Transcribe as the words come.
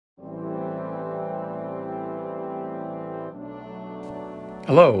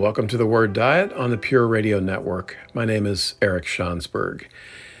Hello, welcome to the Word Diet on the Pure Radio Network. My name is Eric Schonsberg.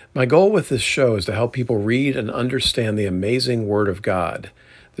 My goal with this show is to help people read and understand the amazing Word of God.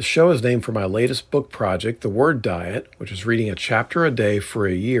 The show is named for my latest book project, The Word Diet, which is reading a chapter a day for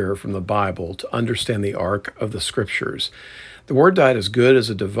a year from the Bible to understand the arc of the Scriptures. The Word Diet is good as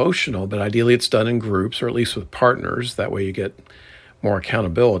a devotional, but ideally it's done in groups or at least with partners. That way you get more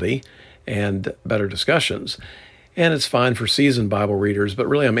accountability and better discussions. And it's fine for seasoned Bible readers, but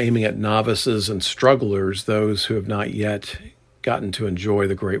really I'm aiming at novices and strugglers, those who have not yet gotten to enjoy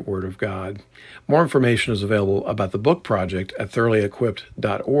the great Word of God. More information is available about the book project at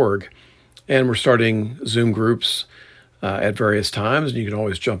thoroughly-equipped.org, and we're starting Zoom groups at various times, and you can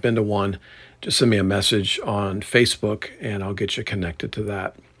always jump into one. Just send me a message on Facebook, and I'll get you connected to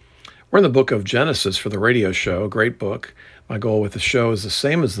that. We're in the book of Genesis for the radio show, a great book. My goal with the show is the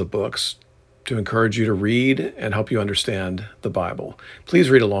same as the books, to encourage you to read and help you understand the Bible. Please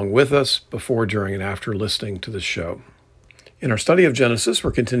read along with us before, during, and after listening to the show. In our study of Genesis,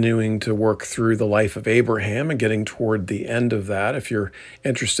 we're continuing to work through the life of Abraham and getting toward the end of that. If you're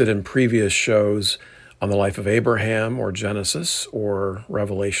interested in previous shows on the life of Abraham or Genesis or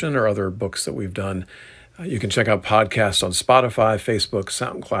Revelation or other books that we've done, you can check out podcasts on Spotify, Facebook,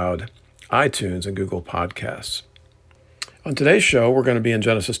 SoundCloud, iTunes, and Google Podcasts. On today's show, we're going to be in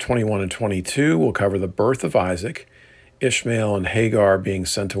Genesis 21 and 22. We'll cover the birth of Isaac, Ishmael and Hagar being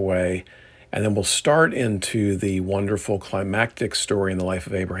sent away, and then we'll start into the wonderful climactic story in the life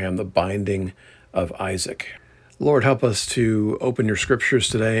of Abraham, the binding of Isaac. Lord, help us to open your scriptures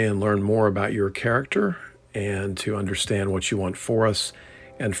today and learn more about your character and to understand what you want for us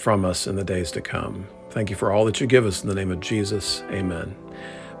and from us in the days to come. Thank you for all that you give us in the name of Jesus. Amen.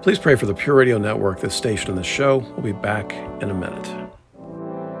 Please pray for the Pure Radio Network, this station, and the show. We'll be back in a minute.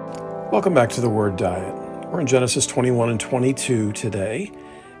 Welcome back to the Word Diet. We're in Genesis 21 and 22 today,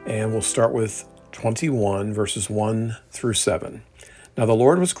 and we'll start with 21, verses 1 through 7. Now the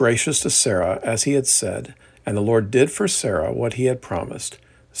Lord was gracious to Sarah, as he had said, and the Lord did for Sarah what he had promised.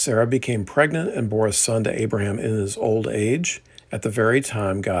 Sarah became pregnant and bore a son to Abraham in his old age, at the very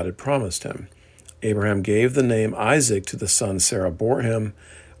time God had promised him. Abraham gave the name Isaac to the son Sarah bore him.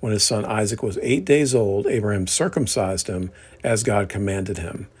 When his son Isaac was 8 days old, Abraham circumcised him as God commanded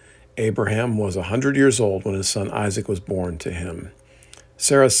him. Abraham was 100 years old when his son Isaac was born to him.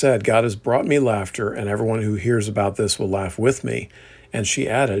 Sarah said, God has brought me laughter, and everyone who hears about this will laugh with me. And she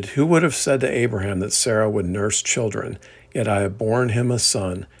added, who would have said to Abraham that Sarah would nurse children? Yet I have borne him a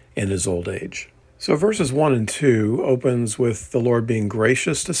son in his old age. So verses 1 and 2 opens with the Lord being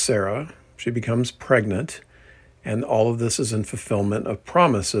gracious to Sarah. She becomes pregnant. And all of this is in fulfillment of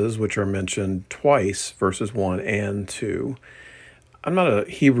promises, which are mentioned twice, verses 1 and 2. I'm not a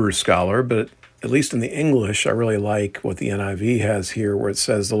Hebrew scholar, but at least in the English, I really like what the NIV has here, where it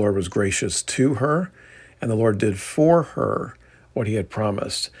says the Lord was gracious to her, and the Lord did for her what he had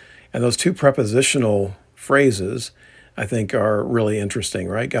promised. And those two prepositional phrases, I think, are really interesting,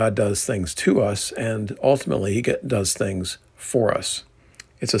 right? God does things to us, and ultimately he does things for us.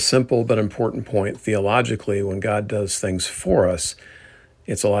 It's a simple but important point theologically. When God does things for us,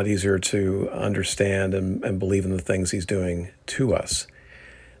 it's a lot easier to understand and believe in the things he's doing to us.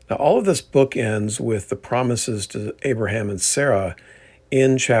 Now, all of this book ends with the promises to Abraham and Sarah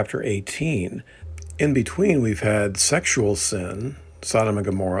in chapter 18. In between, we've had sexual sin, Sodom and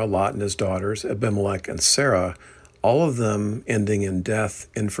Gomorrah, Lot and his daughters, Abimelech and Sarah, all of them ending in death,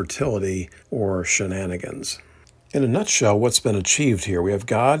 infertility, or shenanigans. In a nutshell, what's been achieved here? We have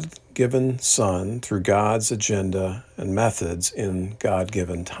God-given Son through God's agenda and methods in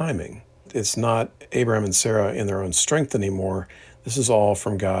God-given timing. It's not Abraham and Sarah in their own strength anymore. This is all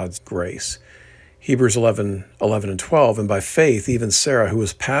from God's grace. Hebrews 11 and 12, and by faith, even Sarah, who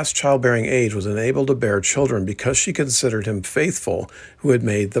was past childbearing age, was enabled to bear children because she considered him faithful who had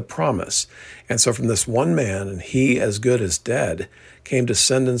made the promise. And so from this one man, and he as good as dead, came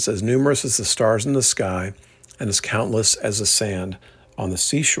descendants as numerous as the stars in the sky, and as countless as the sand on the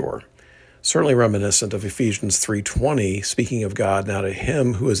seashore. Certainly reminiscent of Ephesians 3:20, speaking of God, now to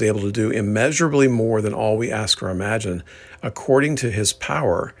him who is able to do immeasurably more than all we ask or imagine, according to his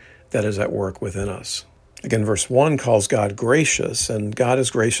power that is at work within us. Again, verse 1 calls God gracious, and God is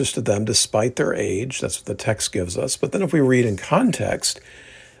gracious to them despite their age. That's what the text gives us. But then if we read in context,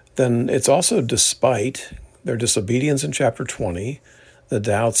 then it's also despite their disobedience in chapter 20, the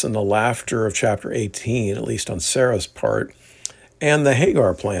doubts and the laughter of chapter 18, at least on Sarah's part, and the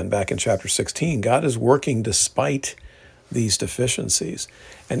Hagar plan back in chapter 16. God is working despite these deficiencies.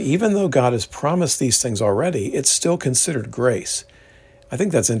 And even though God has promised these things already, it's still considered grace. I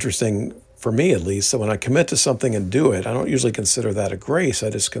think that's interesting for me, at least, that when I commit to something and do it, I don't usually consider that a grace. I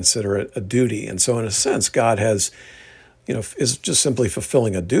just consider it a duty. And so in a sense, God is just simply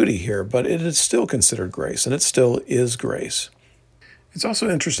fulfilling a duty here, but it is still considered grace, and it still is grace. It's also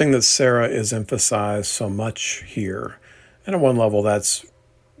interesting that Sarah is emphasized so much here. And at one level, that's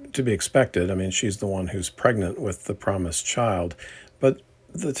to be expected. I mean, she's the one who's pregnant with the promised child. But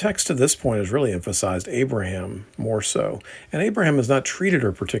the text to this point has really emphasized Abraham more so. And Abraham has not treated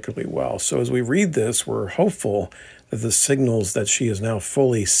her particularly well. So as we read this, we're hopeful that this signals that she is now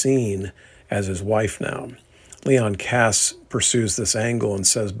fully seen as his wife now. Leon Cass pursues this angle and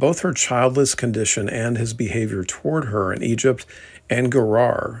says both her childless condition and his behavior toward her in Egypt and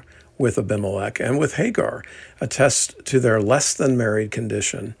Gerar with Abimelech and with Hagar attest to their less than married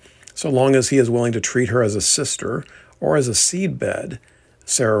condition. So long as he is willing to treat her as a sister or as a seedbed,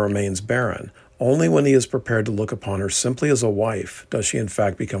 Sarah remains barren. Only when he is prepared to look upon her simply as a wife does she in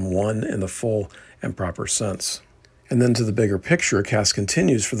fact become one in the full and proper sense. And then to the bigger picture, Cass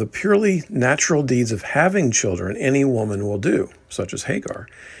continues, for the purely natural deeds of having children any woman will do, such as Hagar.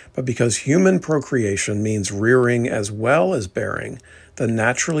 But because human procreation means rearing as well as bearing, the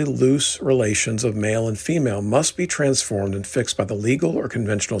naturally loose relations of male and female must be transformed and fixed by the legal or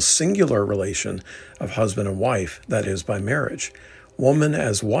conventional singular relation of husband and wife, that is, by marriage. Woman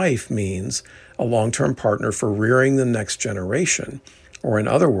as wife means a long-term partner for rearing the next generation, or in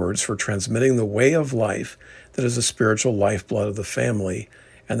other words, for transmitting the way of life that is the spiritual lifeblood of the family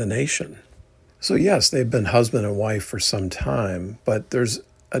and the nation. So yes, they've been husband and wife for some time, but there's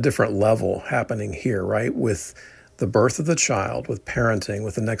a different level happening here, right? With the birth of the child, with parenting,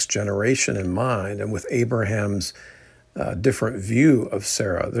 with the next generation in mind, and with Abraham's different view of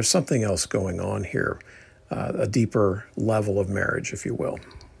Sarah. There's something else going on here, a deeper level of marriage, if you will.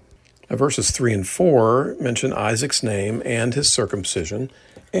 Now, verses 3 and 4 mention Isaac's name and his circumcision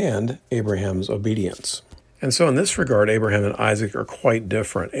and Abraham's obedience. And so in this regard, Abraham and Isaac are quite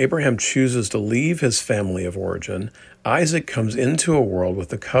different. Abraham chooses to leave his family of origin. Isaac comes into a world with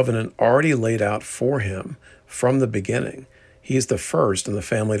the covenant already laid out for him from the beginning. He's the first in the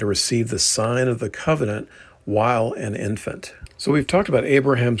family to receive the sign of the covenant while an infant. So we've talked about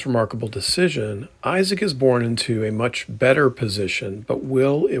Abraham's remarkable decision. Isaac is born into a much better position, but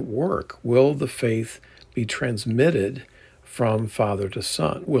will it work? Will the faith be transmitted from father to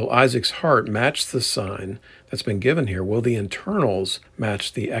son? Will Isaac's heart match the sign that's been given here? Will the internals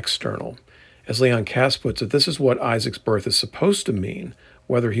match the external? As Leon Cass puts it, this is what Isaac's birth is supposed to mean.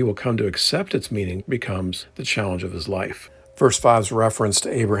 Whether he will come to accept its meaning becomes the challenge of his life. Verse 5's reference to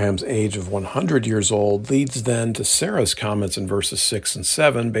Abraham's age of 100 years old leads then to Sarah's comments in verses 6 and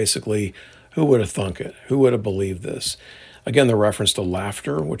 7, basically, who would have thunk it? Who would have believed this? Again, the reference to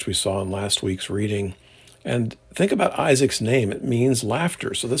laughter, which we saw in last week's reading. And think about Isaac's name. It means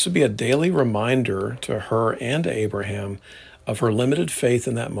laughter. So this would be a daily reminder to her and to Abraham of her limited faith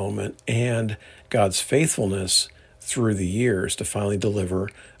in that moment and God's faithfulness through the years to finally deliver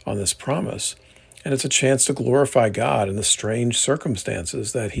on this promise. And it's a chance to glorify God in the strange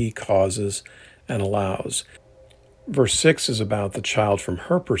circumstances that he causes and allows. Verse 6 is about the child from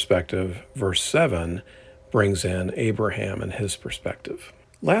her perspective. Verse 7 brings in Abraham and his perspective.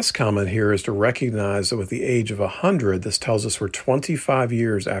 Last comment here is to recognize that with the age of 100, this tells us we're 25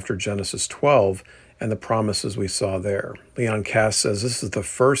 years after Genesis 12 and the promises we saw there. Leon Cass says this is the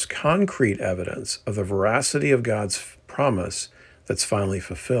first concrete evidence of the veracity of God's promise that's finally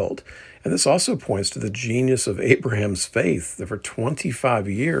fulfilled. And this also points to the genius of Abraham's faith, that for 25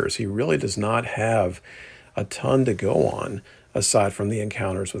 years he really does not have a ton to go on aside from the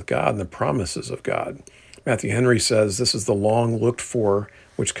encounters with God and the promises of God. Matthew Henry says this is the long looked for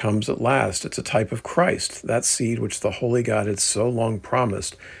which comes at last. It's a type of Christ, that seed which the holy God had so long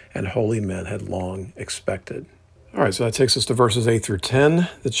promised and holy men had long expected. All right, so that takes us to verses 8 through 10.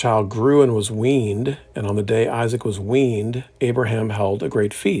 The child grew and was weaned, and on the day Isaac was weaned, Abraham held a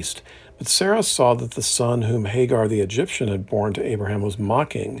great feast. But Sarah saw that the son whom Hagar the Egyptian had borne to Abraham was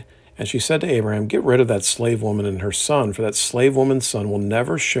mocking, and she said to Abraham, "Get rid of that slave woman and her son, for that slave woman's son will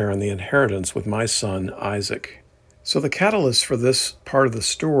never share in the inheritance with my son Isaac." So the catalysts for this part of the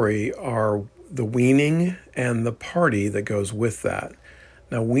story are the weaning and the party that goes with that.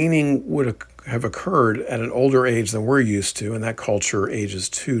 Now, weaning would have occurred at an older age than we're used to, in that culture, ages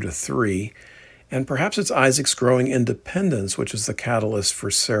 2 to 3. And perhaps it's Isaac's growing independence, which is the catalyst for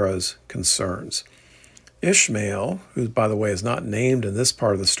Sarah's concerns. Ishmael, who, by the way, is not named in this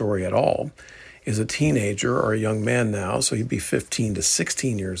part of the story at all, is a teenager or a young man now, so he'd be 15 to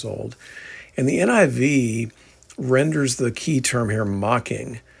 16 years old. And the NIV renders the key term here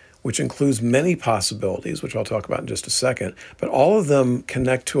mocking, which includes many possibilities, which I'll talk about in just a second, but all of them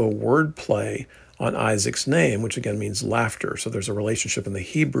connect to a word play on Isaac's name, which again means laughter. So there's a relationship in the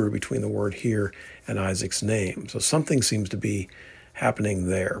Hebrew between the word here and Isaac's name. So something seems to be happening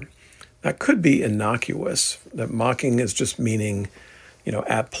there. That could be innocuous, that mocking is just meaning,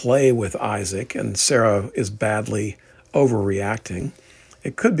 at play with Isaac, and Sarah is badly overreacting.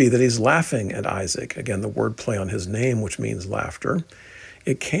 It could be that he's laughing at Isaac. Again, the word play on his name, which means laughter.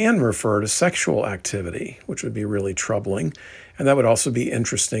 It can refer to sexual activity, which would be really troubling. And that would also be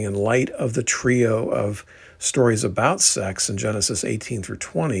interesting in light of the trio of stories about sex in Genesis 18 through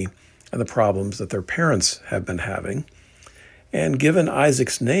 20 and the problems that their parents have been having. And given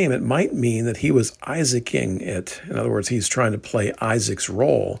Isaac's name, it might mean that he was Isaacing it. In other words, he's trying to play Isaac's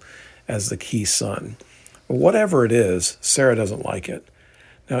role as the key son. But whatever it is, Sarah doesn't like it.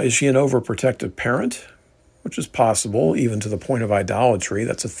 Now, is she an overprotective parent? Which is possible, even to the point of idolatry.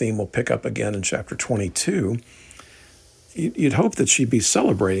 That's a theme we'll pick up again in chapter 22. You'd hope that she'd be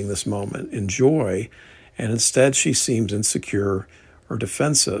celebrating this moment in joy, and instead she seems insecure or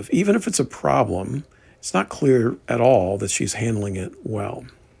defensive. Even if it's a problem, it's not clear at all that she's handling it well.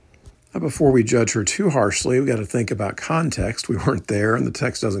 Now, before we judge her too harshly, we've got to think about context. We weren't there, and the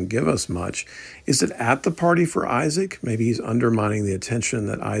text doesn't give us much. Is it at the party for Isaac? Maybe he's undermining the attention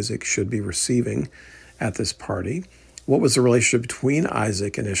that Isaac should be receiving at this party. What was the relationship between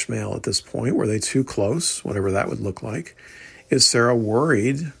Isaac and Ishmael at this point? Were they too close, whatever that would look like? Is Sarah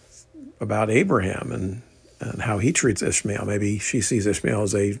worried about Abraham and how he treats Ishmael? Maybe she sees Ishmael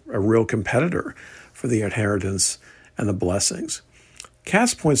as a real competitor for the inheritance and the blessings.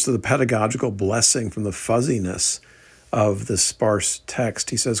 Cass points to the pedagogical blessing from the fuzziness of this sparse text.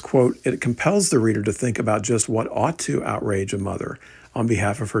 He says, quote, "It compels the reader to think about just what ought to outrage a mother on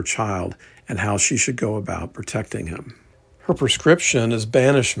behalf of her child and how she should go about protecting him." Her prescription is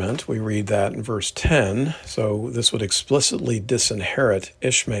banishment. We read that in verse 10. So this would explicitly disinherit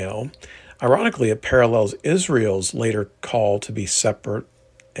Ishmael. Ironically, it parallels Israel's later call to be separate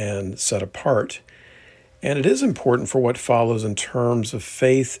and set apart. And it is important for what follows in terms of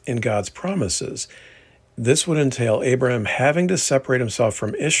faith in God's promises. This would entail Abraham having to separate himself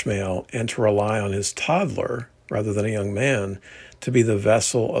from Ishmael and to rely on his toddler, rather than a young man, to be the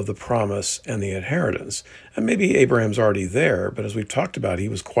vessel of the promise and the inheritance. And maybe Abraham's already there, but as we've talked about, he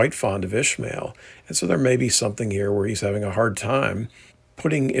was quite fond of Ishmael. And so there may be something here where he's having a hard time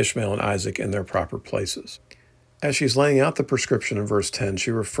putting Ishmael and Isaac in their proper places. As she's laying out the prescription in verse 10, she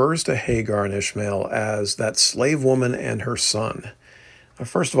refers to Hagar and Ishmael as that slave woman and her son. Now,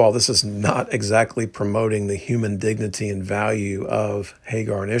 first of all, this is not exactly promoting the human dignity and value of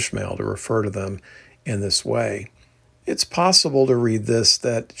Hagar and Ishmael to refer to them in this way. It's possible to read this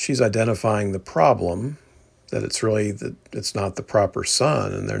that she's identifying the problem, that it's not the proper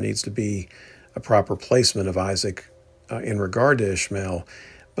son, and there needs to be a proper placement of Isaac in regard to Ishmael.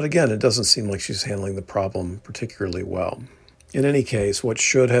 But again, it doesn't seem like she's handling the problem particularly well. In any case, what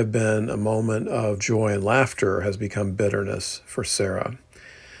should have been a moment of joy and laughter has become bitterness for Sarah.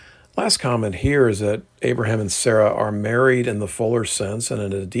 Last comment here is that Abraham and Sarah are married in the fuller sense and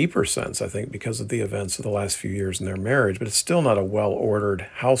in a deeper sense, I think, because of the events of the last few years in their marriage, but it's still not a well-ordered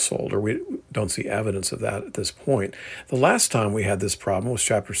household, or we don't see evidence of that at this point. The last time we had this problem was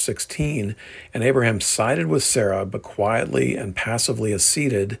chapter 16, and Abraham sided with Sarah, but quietly and passively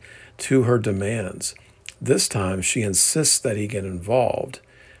acceded to her demands. This time, she insists that he get involved.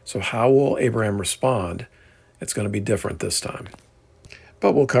 So how will Abraham respond? It's going to be different this time.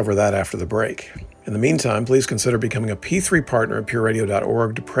 But we'll cover that after the break. In the meantime, please consider becoming a P3 partner at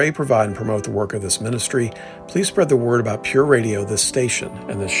pureradio.org to pray, provide, and promote the work of this ministry. Please spread the word about Pure Radio, this station,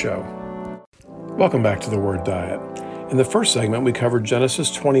 and this show. Welcome back to the Word Diet. In the first segment, we covered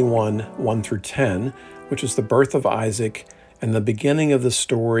Genesis 21, 1 through 10, which is the birth of Isaac and the beginning of the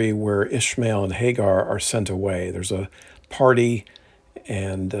story where Ishmael and Hagar are sent away. There's a party,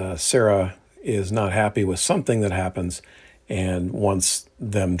 and Sarah is not happy with something that happens and wants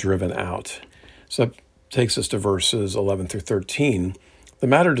them driven out. So that takes us to verses 11 through 13. The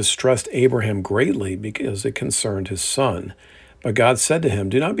matter distressed Abraham greatly because it concerned his son. But God said to him,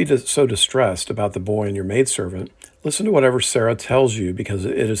 "Do not be so distressed about the boy and your maidservant. Listen to whatever Sarah tells you, because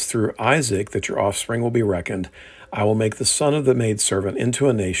it is through Isaac that your offspring will be reckoned. I will make the son of the maidservant into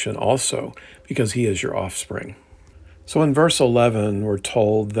a nation also, because he is your offspring." So in verse 11, we're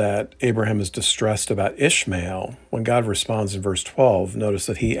told that Abraham is distressed about Ishmael. When God responds in verse 12, notice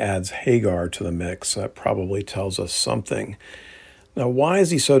that he adds Hagar to the mix. That probably tells us something. Now, why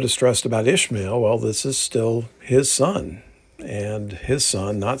is he so distressed about Ishmael? Well, this is still his son. and his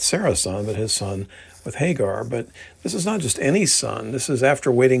son, not Sarah's son, but his son with Hagar. But this is not just any son. This is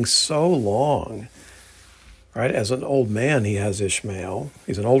after waiting so long, right? As an old man, he has Ishmael.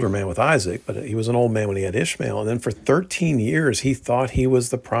 He's an older man with Isaac, but he was an old man when he had Ishmael. And then for 13 years, he thought he was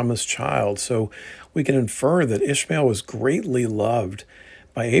the promised child. So we can infer that Ishmael was greatly loved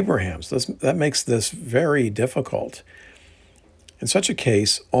by Abraham. So that makes this very difficult. In such a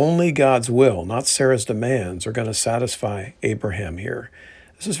case, only God's will, not Sarah's demands, are going to satisfy Abraham here.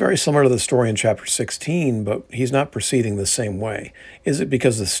 This is very similar to the story in chapter 16, but he's not proceeding the same way. Is it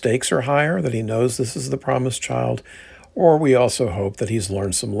because the stakes are higher, that he knows this is the promised child? Or we also hope that he's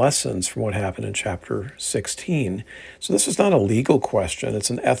learned some lessons from what happened in chapter 16. So this is not a legal question.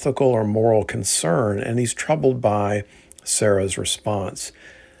 It's an ethical or moral concern, and he's troubled by Sarah's response.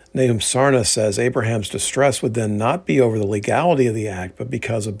 Nahum Sarna says Abraham's distress would then not be over the legality of the act, but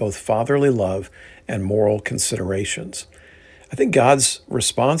because of both fatherly love and moral considerations. I think God's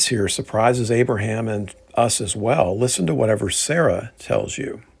response here surprises Abraham and us as well. Listen to whatever Sarah tells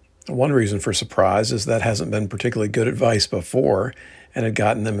you. One reason for surprise is that hasn't been particularly good advice before and had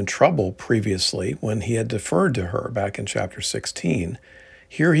gotten them in trouble previously when he had deferred to her back in chapter 16.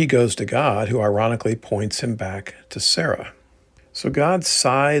 Here he goes to God, who ironically points him back to Sarah. So God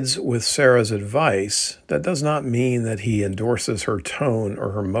sides with Sarah's advice. That does not mean that he endorses her tone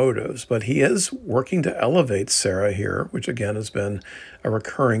or her motives, but he is working to elevate Sarah here, which again has been a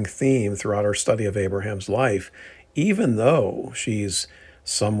recurring theme throughout our study of Abraham's life, even though she's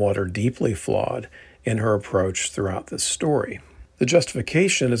somewhat or deeply flawed in her approach throughout this story. The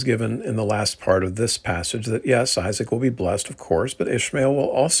justification is given in the last part of this passage that yes, Isaac will be blessed, of course, but Ishmael will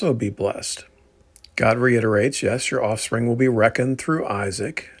also be blessed. God reiterates, yes, your offspring will be reckoned through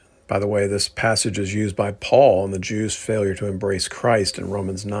Isaac. By the way, this passage is used by Paul on the Jews' failure to embrace Christ in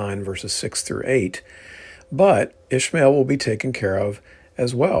Romans 9, verses 6 through 8. But Ishmael will be taken care of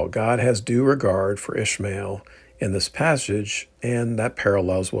as well. God has due regard for Ishmael in this passage, and that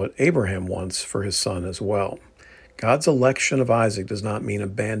parallels what Abraham wants for his son as well. God's election of Isaac does not mean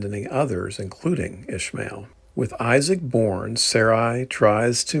abandoning others, including Ishmael. With Isaac born, Sarai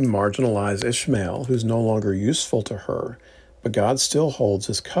tries to marginalize Ishmael, who's no longer useful to her, but God still holds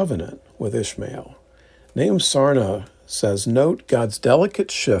his covenant with Ishmael. Nahum Sarna says, note God's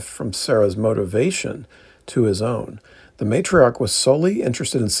delicate shift from Sarah's motivation to his own. The matriarch was solely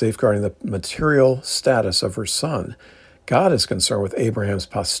interested in safeguarding the material status of her son. God is concerned with Abraham's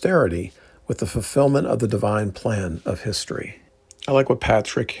posterity, with the fulfillment of the divine plan of history. I like what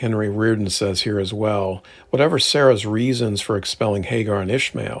Patrick Henry Reardon says here as well. Whatever Sarah's reasons for expelling Hagar and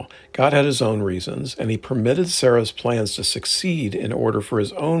Ishmael, God had his own reasons, and he permitted Sarah's plans to succeed in order for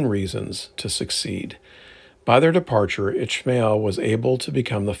his own reasons to succeed. By their departure, Ishmael was able to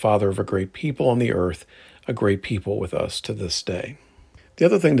become the father of a great people on the earth, a great people with us to this day. The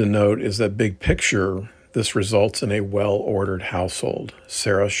other thing to note is that big picture, this results in a well-ordered household.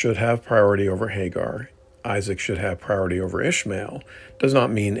 Sarah should have priority over Hagar. Isaac should have priority over Ishmael. Does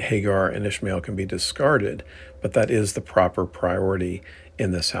not mean Hagar and Ishmael can be discarded, but that is the proper priority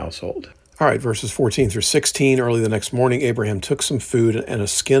in this household. All right, verses 14 through 16. Early the next morning, Abraham took some food and a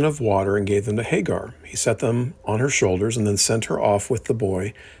skin of water and gave them to Hagar. He set them on her shoulders and then sent her off with the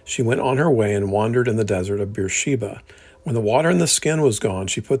boy. She went on her way and wandered in the desert of Beersheba. When the water in the skin was gone,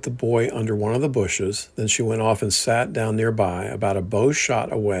 she put the boy under one of the bushes. Then she went off and sat down nearby, about a bow's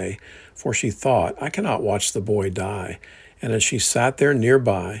shot away, for she thought, I cannot watch the boy die. And as she sat there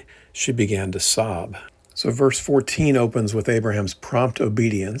nearby, she began to sob. So verse 14 opens with Abraham's prompt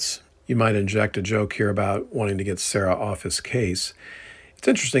obedience. You might inject a joke here about wanting to get Sarah off his case. It's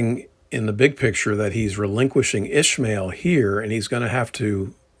interesting in the big picture that he's relinquishing Ishmael here, and he's going to have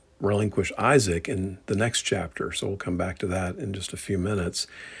to relinquish Isaac in the next chapter. So we'll come back to that in just a few minutes.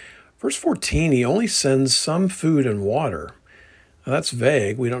 Verse 14, he only sends some food and water. Now that's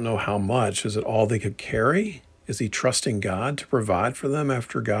vague. We don't know how much. Is it all they could carry? Is he trusting God to provide for them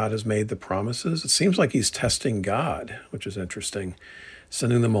after God has made the promises? It seems like he's testing God, which is interesting.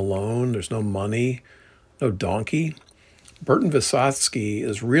 Sending them alone. There's no money, no donkey. Burton Vysotsky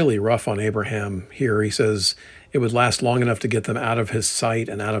is really rough on Abraham here. He says it would last long enough to get them out of his sight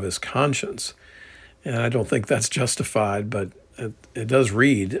and out of his conscience. And I don't think that's justified, but it does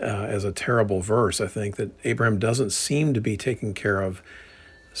read as a terrible verse, I think, that Abraham doesn't seem to be taking care of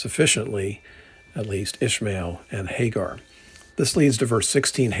sufficiently, at least Ishmael and Hagar. This leads to verse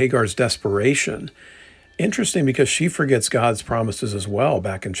 16, Hagar's desperation. Interesting because she forgets God's promises as well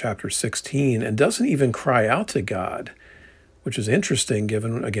back in chapter 16 and doesn't even cry out to God, which is interesting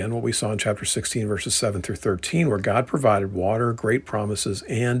given, again, what we saw in chapter 16, verses 7 through 13, where God provided water, great promises,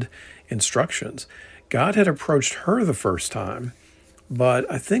 and instructions. God had approached her the first time, but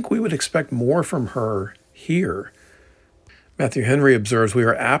I think we would expect more from her here. Matthew Henry observes, we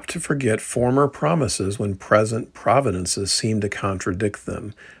are apt to forget former promises when present providences seem to contradict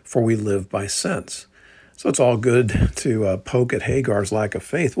them, for we live by sense. So it's all good to poke at Hagar's lack of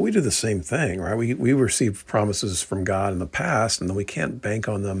faith, but we do the same thing, right? We receive promises from God in the past, and then we can't bank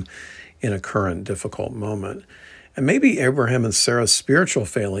on them in a current difficult moment. And maybe Abraham and Sarah's spiritual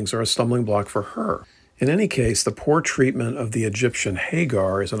failings are a stumbling block for her. In any case, the poor treatment of the Egyptian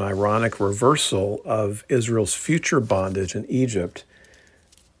Hagar is an ironic reversal of Israel's future bondage in Egypt.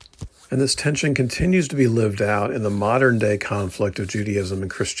 And this tension continues to be lived out in the modern-day conflict of Judaism and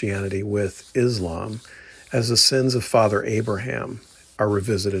Christianity with Islam, as the sins of Father Abraham are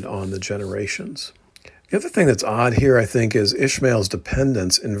revisited on the generations. The other thing that's odd here, I think, is Ishmael's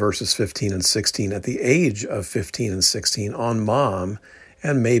dependence in verses 15 and 16 at the age of 15 and 16 on mom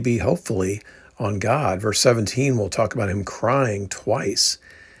and maybe, hopefully, on God. Verse 17, we'll talk about him crying twice.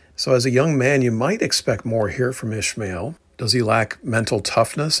 So as a young man, you might expect more here from Ishmael. Does he lack mental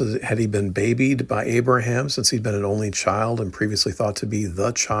toughness? Had he been babied by Abraham since he'd been an only child and previously thought to be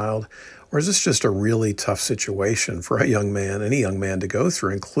the child? Or is this just a really tough situation for a young man, any young man, to go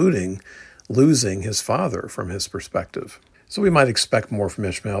through, including losing his father from his perspective? So we might expect more from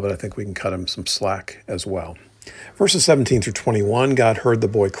Ishmael, but I think we can cut him some slack as well. Verses 17 through 21, God heard the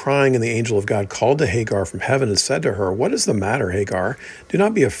boy crying, and the angel of God called to Hagar from heaven and said to her, "What is the matter, Hagar? Do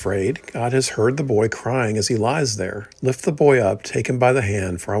not be afraid. God has heard the boy crying as he lies there. Lift the boy up, take him by the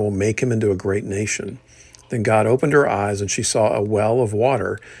hand, for I will make him into a great nation." Then God opened her eyes, and she saw a well of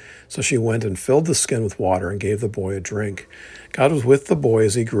water. So she went and filled the skin with water and gave the boy a drink. God was with the boy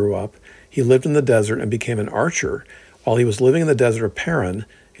as he grew up. He lived in the desert and became an archer. While he was living in the desert of Paran,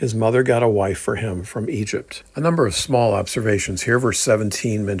 his mother got a wife for him from Egypt. A number of small observations here. Verse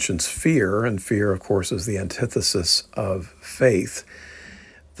 17 mentions fear, and fear, of course, is the antithesis of faith.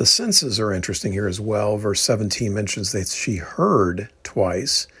 The senses are interesting here as well. Verse 17 mentions that she heard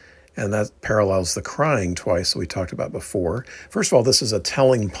twice, and that parallels the crying twice that we talked about before. First of all, this is a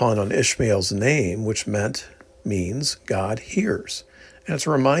telling pun on Ishmael's name, which means God hears. And it's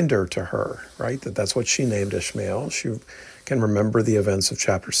a reminder to her, right, that that's what she named Ishmael. She can remember the events of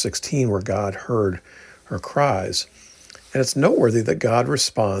chapter 16 where God heard her cries. And it's noteworthy that God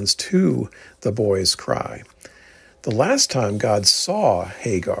responds to the boy's cry. The last time God saw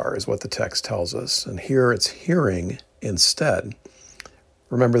Hagar is what the text tells us, and here it's hearing instead.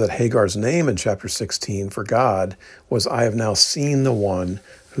 Remember that Hagar's name in chapter 16 for God was, "I have now seen the one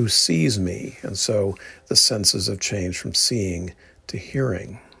who sees me." And so the senses have changed from seeing to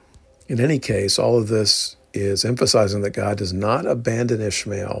hearing. In any case, all of this is emphasizing that God does not abandon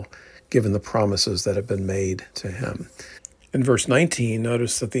Ishmael given the promises that have been made to him. In verse 19,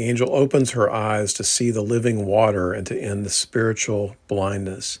 notice that the angel opens her eyes to see the living water and to end the spiritual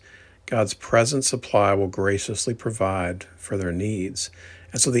blindness. God's present supply will graciously provide for their needs.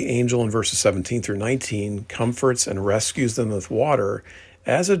 And so the angel in verses 17 through 19 comforts and rescues them with water,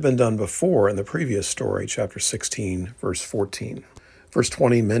 as had been done before in the previous story, chapter 16, verse 14. Verse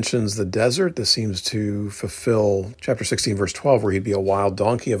 20 mentions the desert. This seems to fulfill chapter 16, verse 12, where he'd be a wild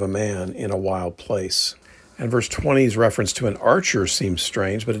donkey of a man in a wild place. And verse 20's reference to an archer seems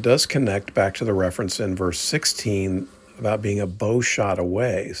strange, but it does connect back to the reference in verse 16 about being a bow shot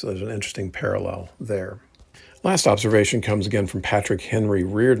away. So there's an interesting parallel there. Last observation comes again from Patrick Henry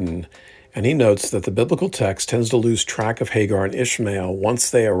Reardon, and he notes that the biblical text tends to lose track of Hagar and Ishmael once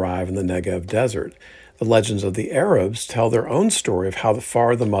they arrive in the Negev desert. The legends of the Arabs tell their own story of how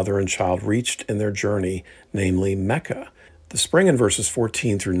far the mother and child reached in their journey, namely Mecca. The spring in verses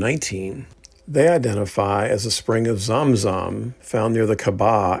 14 through 19, they identify as the spring of Zamzam, found near the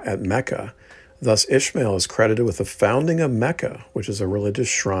Kaaba at Mecca. Thus, Ishmael is credited with the founding of Mecca, which is a religious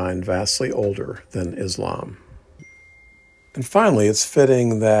shrine vastly older than Islam. And finally, it's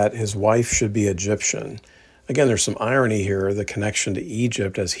fitting that his wife should be Egyptian. Again, there's some irony here, the connection to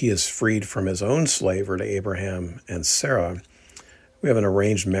Egypt as he is freed from his own slavery to Abraham and Sarah. We have an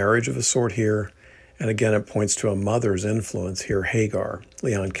arranged marriage of a sort here, and again, it points to a mother's influence here, Hagar.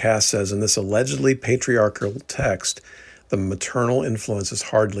 Leon Cass says, in this allegedly patriarchal text, the maternal influence is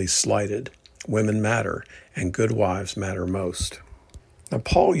hardly slighted. Women matter, and good wives matter most. Now,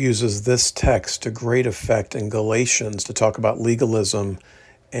 Paul uses this text to great effect in Galatians to talk about legalism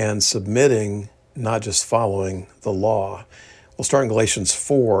and submitting, not just following the law. We'll start in Galatians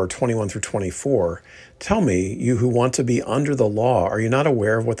 4:21 through 24. Tell me, you who want to be under the law, are you not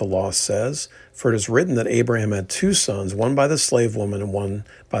aware of what the law says? For it is written that Abraham had two sons, one by the slave woman and one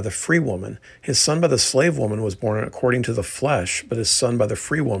by the free woman. His son by the slave woman was born according to the flesh, but his son by the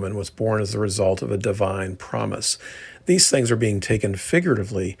free woman was born as the result of a divine promise. These things are being taken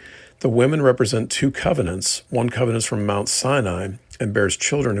figuratively. The women represent two covenants. One covenant is from Mount Sinai and bears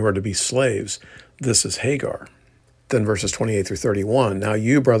children who are to be slaves. This is Hagar. Then verses 28 through 31, now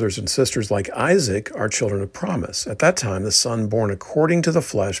you, brothers and sisters, like Isaac, are children of promise. At that time, the son born according to the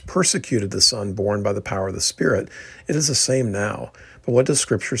flesh persecuted the son born by the power of the Spirit. It is the same now. But what does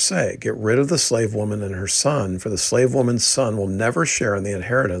Scripture say? Get rid of the slave woman and her son, for the slave woman's son will never share in the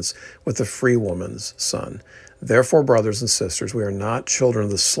inheritance with the free woman's son. Therefore, brothers and sisters, we are not children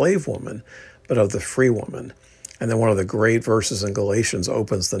of the slave woman, but of the free woman. And then one of the great verses in Galatians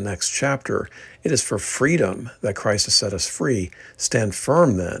opens the next chapter. It is for freedom that Christ has set us free. Stand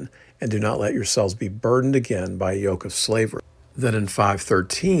firm then, and do not let yourselves be burdened again by a yoke of slavery. Then in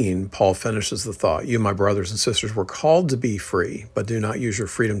 5:13, Paul finishes the thought. You, my brothers and sisters, were called to be free, but do not use your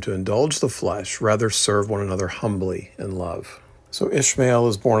freedom to indulge the flesh. Rather, serve one another humbly in love. So Ishmael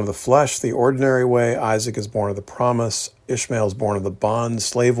is born of the flesh the ordinary way. Isaac is born of the promise. Ishmael is born of the bond,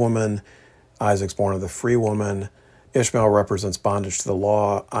 slave woman. Isaac's born of the free woman. Ishmael represents bondage to the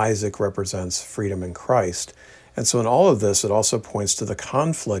law. Isaac represents freedom in Christ. And so in all of this, it also points to the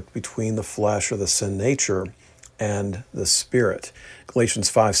conflict between the flesh or the sin nature and the Spirit. Galatians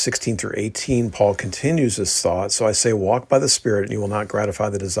 5:16 through 18, Paul continues this thought. So I say, walk by the Spirit, and you will not gratify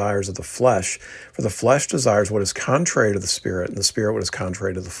the desires of the flesh. For the flesh desires what is contrary to the Spirit, and the Spirit what is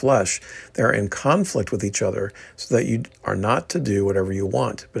contrary to the flesh. They are in conflict with each other, so that you are not to do whatever you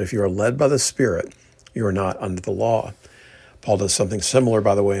want. But if you are led by the Spirit, you are not under the law. Paul does something similar,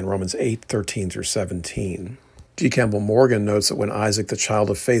 by the way, in Romans 8:13 through 17. G. Campbell Morgan notes that when Isaac, the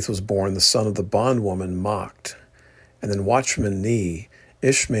child of faith, was born, the son of the bondwoman mocked. And then Watchman Nee,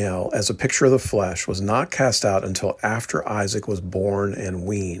 Ishmael, as a picture of the flesh, was not cast out until after Isaac was born and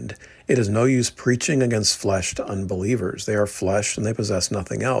weaned. It is no use preaching against flesh to unbelievers. They are flesh and they possess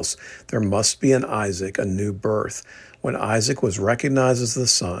nothing else. There must be in Isaac a new birth. When Isaac was recognized as the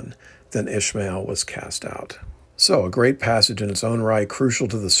son, then Ishmael was cast out. So, a great passage in its own right, crucial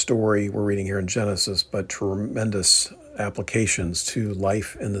to the story we're reading here in Genesis, but tremendous applications to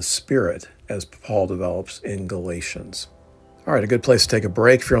life in the Spirit as Paul develops in Galatians. All right, a good place to take a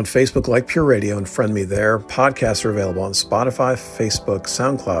break. If you're on Facebook, like Pure Radio and friend me there. Podcasts are available on Spotify, Facebook,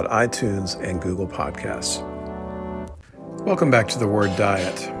 SoundCloud, iTunes, and Google Podcasts. Welcome back to The Word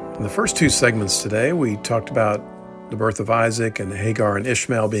Diet. In the first two segments today, we talked about the birth of Isaac and Hagar and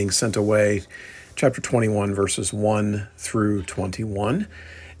Ishmael being sent away, chapter 21, verses 1 through 21.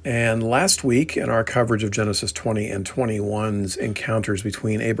 And last week, in our coverage of Genesis 20 and 21's encounters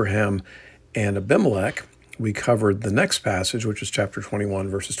between Abraham and Abimelech, we covered the next passage, which is chapter 21,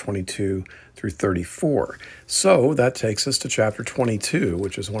 verses 22 through 34. So that takes us to chapter 22,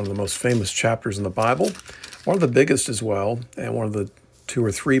 which is one of the most famous chapters in the Bible, one of the biggest as well, and one of the two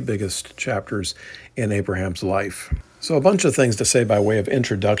or three biggest chapters in Abraham's life. So a bunch of things to say by way of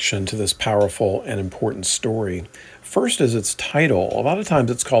introduction to this powerful and important story. First is its title. A lot of times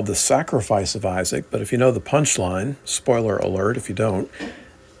it's called The Sacrifice of Isaac, but if you know the punchline, spoiler alert if you don't,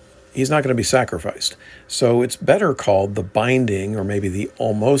 he's not going to be sacrificed. So it's better called The Binding, or maybe The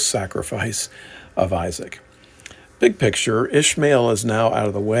Almost Sacrifice of Isaac. Big picture, Ishmael is now out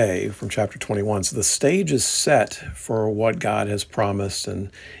of the way from chapter 21, so the stage is set for what God has promised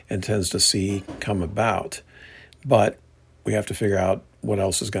and intends to see come about. But we have to figure out what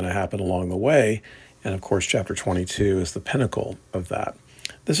else is going to happen along the way. And of course, chapter 22 is the pinnacle of that.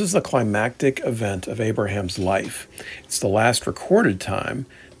 This is the climactic event of Abraham's life. It's the last recorded time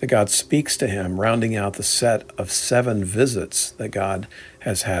that God speaks to him, rounding out the set of 7 visits that God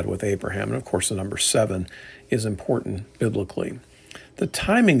has had with Abraham. And of course, the number 7 is important biblically. The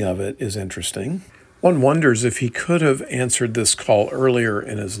timing of it is interesting. One wonders if he could have answered this call earlier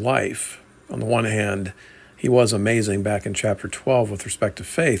in his life. On the one hand, he was amazing back in chapter 12 with respect to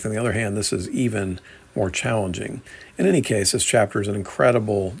faith. On the other hand, this is even more challenging. In any case, this chapter is an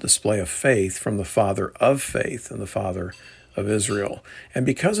incredible display of faith from the father of faith and the father of Israel. And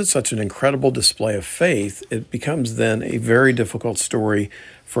because it's such an incredible display of faith, it becomes then a very difficult story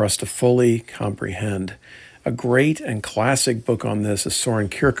for us to fully comprehend. A great and classic book on this is Soren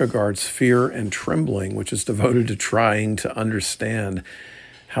Kierkegaard's Fear and Trembling, which is devoted to trying to understand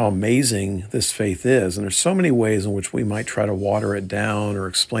how amazing this faith is. And there's so many ways in which we might try to water it down or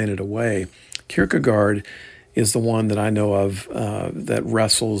explain it away. Kierkegaard is the one that I know of that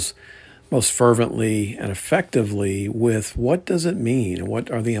wrestles most fervently and effectively with what does it mean and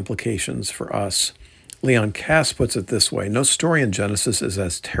what are the implications for us. Leon Cass puts it this way: no story in Genesis is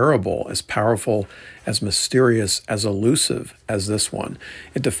as terrible, as powerful, as mysterious, as elusive as this one.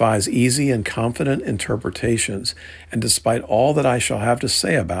 It defies easy and confident interpretations, and despite all that I shall have to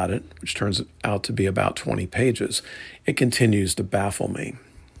say about it, which turns out to be about 20 pages, it continues to baffle me.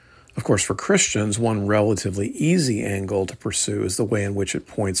 Of course, for Christians, one relatively easy angle to pursue is the way in which it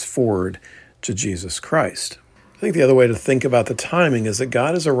points forward to Jesus Christ. I think the other way to think about the timing is that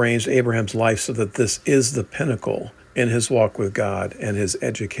God has arranged Abraham's life so that this is the pinnacle in his walk with God and his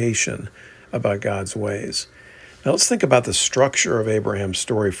education about God's ways. Now let's think about the structure of Abraham's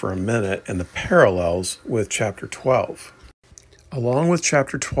story for a minute and the parallels with chapter 12. Along with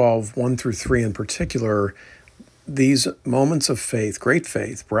chapter 12, 1 through 3 in particular, these moments of faith, great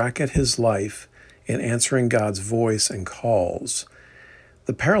faith, bracket his life in answering God's voice and calls.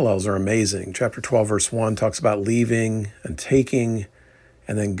 The parallels are amazing. Chapter 12, verse 1 talks about leaving and taking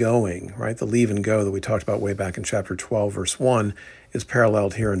and then going, right? The leave and go that we talked about way back in chapter 12, verse 1 is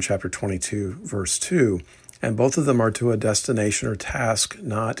paralleled here in chapter 22, verse 2. And both of them are to a destination or task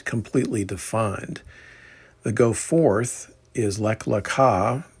not completely defined. The go forth is lek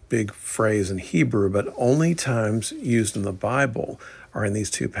lekah, big phrase in Hebrew, but only times used in the Bible are in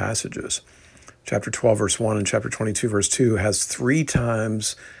these two passages. Chapter 12, verse 1 and chapter 22, verse 2 has 3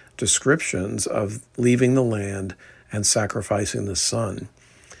 times descriptions of leaving the land and sacrificing the son.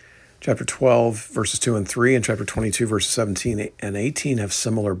 Chapter 12, verses 2 and 3 and chapter 22, verses 17 and 18 have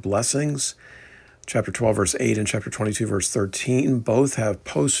similar blessings. Chapter 12, verse 8 and chapter 22, verse 13 both have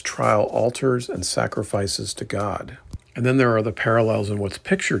post-trial altars and sacrifices to God. And then there are the parallels in what's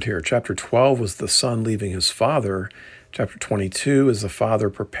pictured here. Chapter 12 was the son leaving his father. Chapter 22 is the father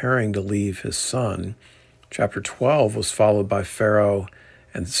preparing to leave his son. Chapter 12 was followed by Pharaoh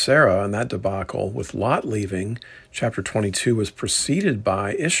and Sarah and that debacle with Lot leaving. Chapter 22 was preceded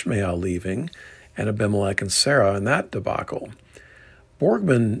by Ishmael leaving and Abimelech and Sarah and that debacle.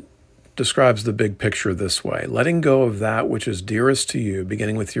 Borgman describes the big picture this way: letting go of that which is dearest to you,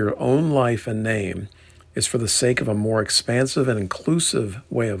 beginning with your own life and name, is for the sake of a more expansive and inclusive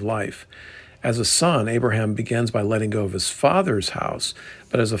way of life. As a son, Abraham begins by letting go of his father's house,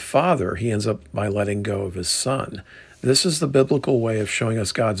 but as a father, he ends up by letting go of his son. This is the biblical way of showing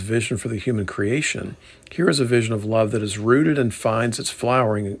us God's vision for the human creation. Here is a vision of love that is rooted and finds its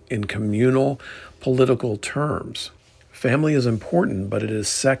flowering in communal, political terms. Family is important, but it is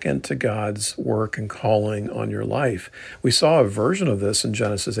second to God's work and calling on your life. We saw a version of this in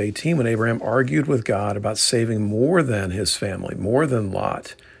Genesis 18 when Abraham argued with God about saving more than his family, more than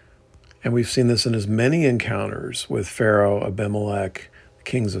Lot. And we've seen this in his many encounters with Pharaoh, Abimelech, the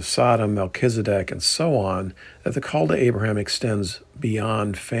kings of Sodom, Melchizedek, and so on, that the call to Abraham extends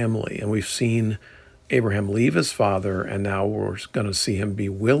beyond family. And we've seen Abraham leave his father, and now we're going to see him be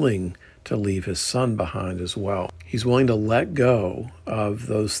willing to leave his son behind as well. He's willing to let go of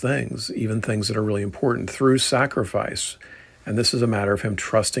those things, even things that are really important, through sacrifice. And this is a matter of him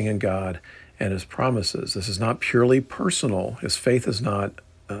trusting in God and his promises. This is not purely personal. His faith is not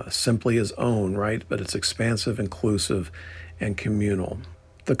simply his own, right? But it's expansive, inclusive, and communal.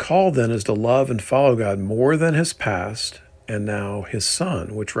 The call then is to love and follow God more than his past and now his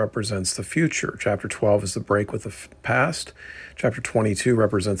son, which represents the future. Chapter 12 is the break with the past. Chapter 22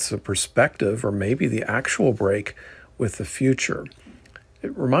 represents the perspective, or maybe the actual break with the future.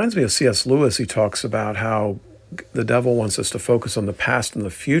 It reminds me of C.S. Lewis. He talks about how the devil wants us to focus on the past and the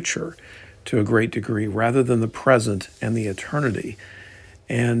future to a great degree rather than the present and the eternity.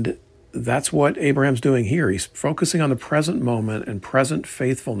 And that's what Abraham's doing here. He's focusing on the present moment and present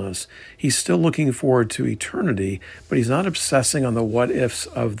faithfulness. He's still looking forward to eternity, but he's not obsessing on the what-ifs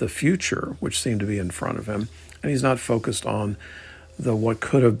of the future, which seem to be in front of him. And he's not focused on the what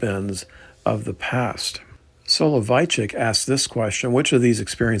could have beens of the past. Soloveitchik asked this question: which of these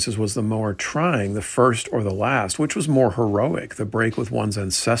experiences was the more trying, the first or the last? Which was more heroic, the break with one's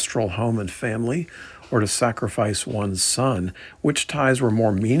ancestral home and family, or to sacrifice one's son? Which ties were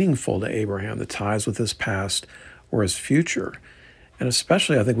more meaningful to Abraham, the ties with his past or his future? And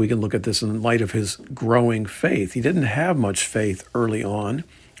especially, I think we can look at this in light of his growing faith. He didn't have much faith early on,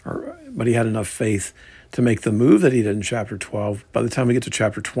 but he had enough faith to make the move that he did in chapter 12. By the time we get to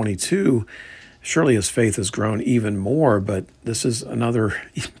chapter 22, surely his faith has grown even more, but this is another,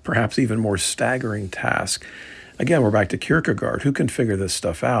 perhaps even more staggering task. Again, we're back to Kierkegaard. Who can figure this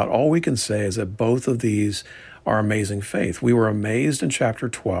stuff out? All we can say is that both of these are amazing faith. We were amazed in chapter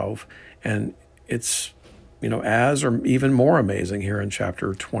 12, and it's, as or even more amazing here in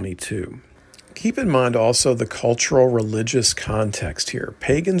chapter 22. Keep in mind also the cultural religious context here.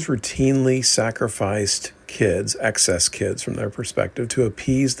 Pagans routinely sacrificed kids, excess kids from their perspective, to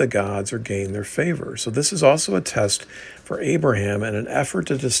appease the gods or gain their favor. So this is also a test for Abraham and an effort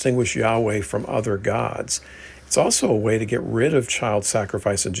to distinguish Yahweh from other gods. It's also a way to get rid of child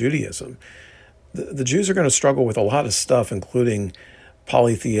sacrifice in Judaism. The Jews are going to struggle with a lot of stuff, including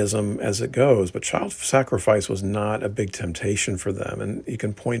polytheism as it goes, but child sacrifice was not a big temptation for them. And you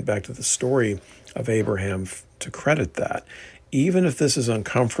can point back to the story of Abraham to credit that. Even if this is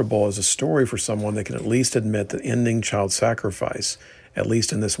uncomfortable as a story for someone, they can at least admit that ending child sacrifice, at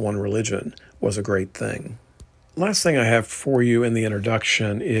least in this one religion, was a great thing. Last thing I have for you in the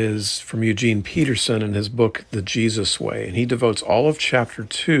introduction is from Eugene Peterson in his book, The Jesus Way. And he devotes all of chapter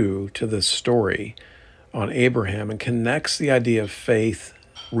 2 to this story on Abraham and connects the idea of faith,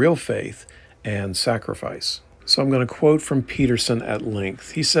 real faith, and sacrifice. So I'm going to quote from Peterson at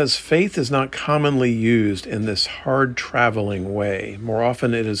length. He says, "Faith is not commonly used in this hard-traveling way. More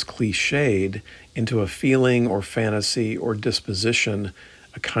often it is cliched into a feeling or fantasy or disposition,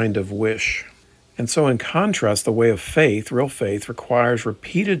 a kind of wish. And so in contrast, the way of faith, real faith, requires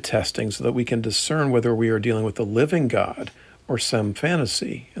repeated testing so that we can discern whether we are dealing with the living God or some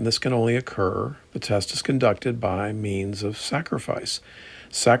fantasy, and this can only occur. The test is conducted by means of sacrifice.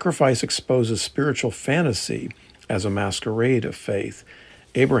 Sacrifice exposes spiritual fantasy as a masquerade of faith.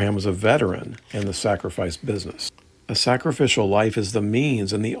 Abraham was a veteran in the sacrifice business. A sacrificial life is the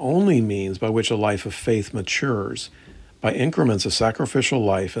means and the only means by which a life of faith matures. By increments, a sacrificial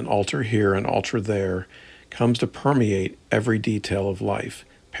life, an altar here, an altar there, comes to permeate every detail of life.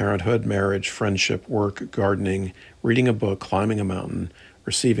 Parenthood, marriage, friendship, work, gardening, reading a book, climbing a mountain,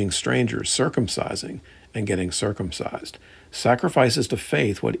 receiving strangers, circumcising, and getting circumcised. Sacrifice is to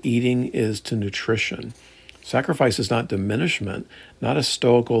faith what eating is to nutrition. Sacrifice is not diminishment, not a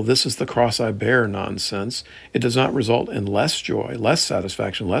stoical, this is the cross I bear nonsense. It does not result in less joy, less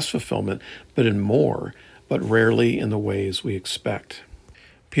satisfaction, less fulfillment, but in more, but rarely in the ways we expect.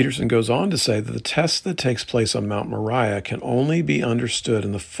 Peterson goes on to say that the test that takes place on Mount Moriah can only be understood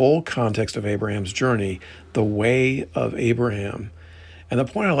in the full context of Abraham's journey, the way of Abraham. And the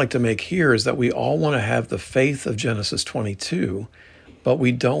point I like to make here is that we all want to have the faith of Genesis 22, but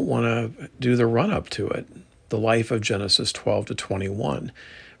we don't want to do the run-up to it, the life of Genesis 12 to 21.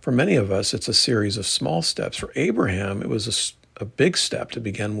 For many of us, it's a series of small steps. For Abraham, it was a big step to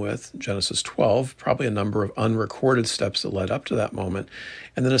begin with, Genesis 12, probably a number of unrecorded steps that led up to that moment,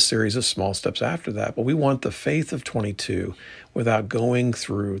 and then a series of small steps after that. But we want the faith of 22 without going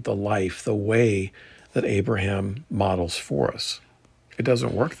through the life, the way that Abraham models for us. It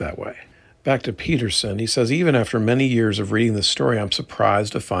doesn't work that way. Back to Peterson, he says, even after many years of reading this story, I'm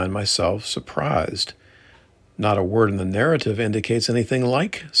surprised to find myself surprised. Not a word in the narrative indicates anything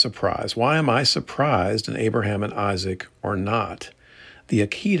like surprise. Why am I surprised in Abraham and Isaac or not? The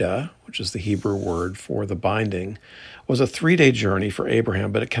Akedah, which is the Hebrew word for the binding, was a 3-day journey for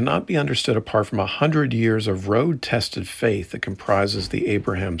Abraham, but it cannot be understood apart from 100 years of road-tested faith that comprises the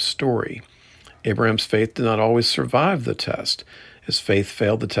Abraham story. Abraham's faith did not always survive the test. His faith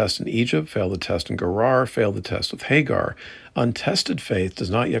failed the test in Egypt, failed the test in Gerar, failed the test with Hagar. Untested faith does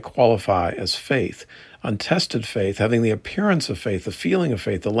not yet qualify as faith. Untested faith, having the appearance of faith, the feeling of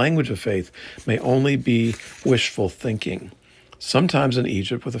faith, the language of faith, may only be wishful thinking. Sometimes in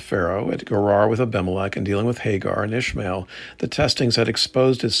Egypt with a Pharaoh, at Gerar with Abimelech, and dealing with Hagar and Ishmael, the testings had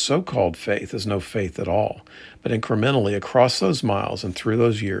exposed his so-called faith as no faith at all. But incrementally, across those miles and through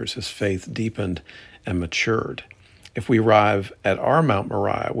those years, his faith deepened and matured. If we arrive at our Mount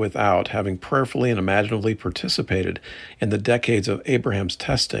Moriah without having prayerfully and imaginatively participated in the decades of Abraham's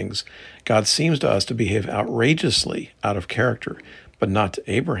testings, God seems to us to behave outrageously out of character, but not to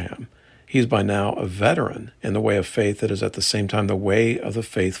Abraham. He is by now a veteran in the way of faith that is at the same time the way of the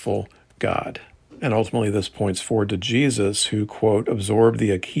faithful God. And ultimately this points forward to Jesus, who, quote, absorbed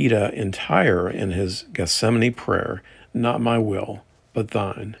the Akedah entire in his Gethsemane prayer, not my will, but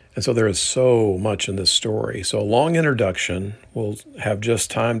thine. And so there is so much in this story. So a long introduction. We'll have just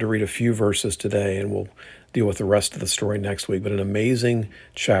time to read a few verses today, and we'll deal with the rest of the story next week. But an amazing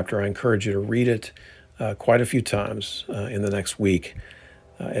chapter. I encourage you to read it quite a few times in the next week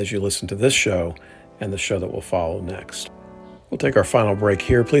as you listen to this show and the show that will follow next. We'll take our final break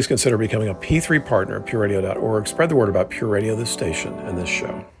here. Please consider becoming a P3 partner at pureradio.org. Spread the word about Pure Radio, this station, and this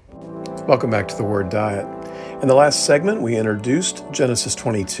show. Welcome back to The Word Diet. In the last segment, we introduced Genesis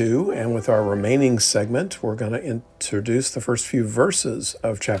 22, and with our remaining segment, we're going to introduce the first few verses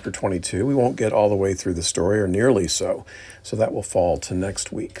of chapter 22. We won't get all the way through the story, or nearly so that will fall to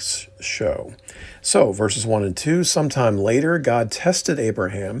next week's show. So, verses 1 and 2, sometime later, God tested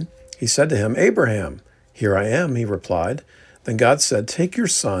Abraham. He said to him, "Abraham." "Here I am," he replied. Then God said, "Take your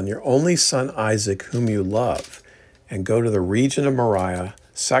son, your only son Isaac, whom you love, and go to the region of Moriah.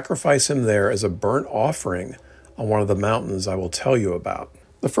 Sacrifice him there as a burnt offering on one of the mountains I will tell you about."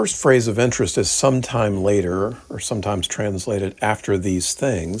 The first phrase of interest is "sometime later," or sometimes translated "after these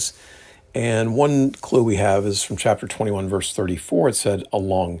things." And one clue we have is from chapter 21, verse 34. It said, "a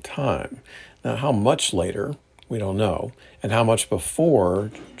long time." Now, how much later, we don't know. And how much before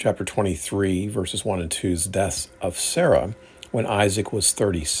chapter 23, verses 1 and 2's death of Sarah, when Isaac was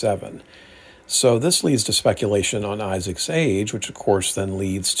 37. So this leads to speculation on Isaac's age, which of course then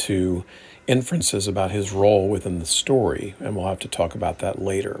leads to inferences about his role within the story, and we'll have to talk about that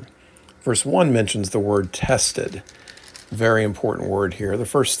later. Verse 1 mentions the word tested. Very important word here. The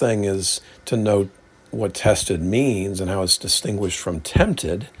first thing is to note what tested means and how it's distinguished from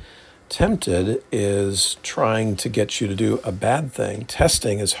tempted. Tempted is trying to get you to do a bad thing.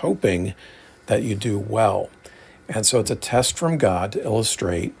 Testing is hoping that you do well. And so it's a test from God to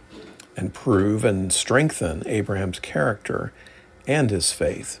illustrate and prove and strengthen Abraham's character and his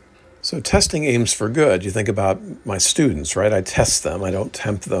faith. So testing aims for good. You think about my students, right? I test them. I don't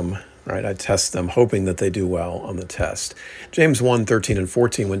tempt them, right? I test them hoping that they do well on the test. James 1, 13 and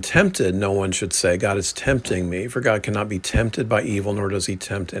 14, when tempted, no one should say, "God is tempting me," for God cannot be tempted by evil, nor does he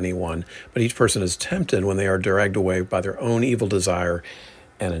tempt anyone. But each person is tempted when they are dragged away by their own evil desire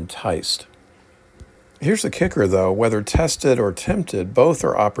and enticed. Here's the kicker, though. Whether tested or tempted, both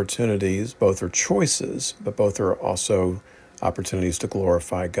are opportunities, both are choices, but both are also opportunities to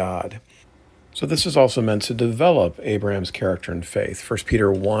glorify God. So this is also meant to develop Abraham's character and faith. 1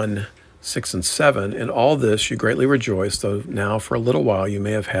 Peter 1, 6 and 7, "In all this you greatly rejoice, though now for a little while you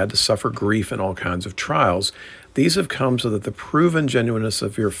may have had to suffer grief in all kinds of trials. These have come so that the proven genuineness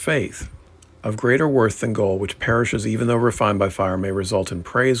of your faith, of greater worth than gold, which perishes even though refined by fire, may result in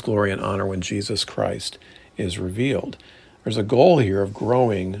praise, glory, and honor when Jesus Christ is revealed." There's a goal here of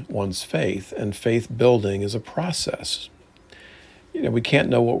growing one's faith, and faith building is a process. We can't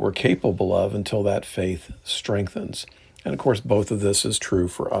know what we're capable of until that faith strengthens. And of course, both of this is true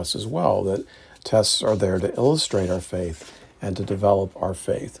for us as well, that tests are there to illustrate our faith and to develop our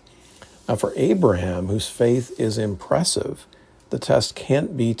faith. Now, for Abraham, whose faith is impressive, the test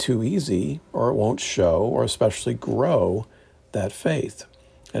can't be too easy, or it won't show or especially grow that faith.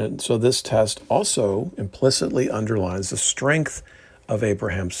 And so this test also implicitly underlines the strength of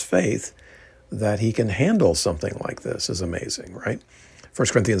Abraham's faith. That he can handle something like this is amazing, right?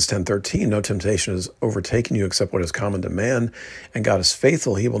 1 Corinthians 10:13, "No temptation has overtaken you except what is common to man, and God is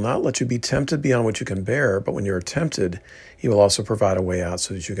faithful. He will not let you be tempted beyond what you can bear, but when you are tempted, he will also provide a way out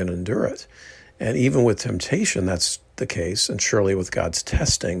so that you can endure it." And even with temptation, that's the case, and surely with God's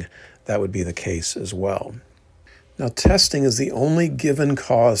testing, that would be the case as well. Now, testing is the only given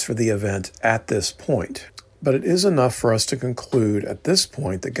cause for the event at this point. But it is enough for us to conclude at this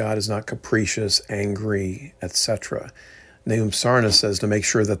point that God is not capricious, angry, etc. Nahum Sarna says to make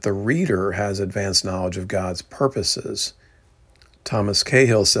sure that the reader has advanced knowledge of God's purposes. Thomas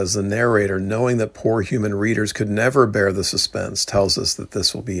Cahill says the narrator, knowing that poor human readers could never bear the suspense, tells us that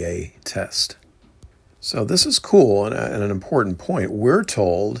this will be a test. So this is cool and an important point. We're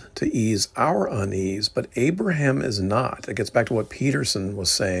told to ease our unease, but Abraham is not. It gets back to what Peterson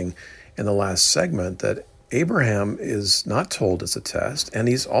was saying in the last segment, that Abraham is not told it's a test, and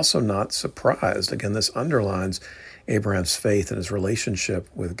he's also not surprised. Again, this underlines Abraham's faith and his relationship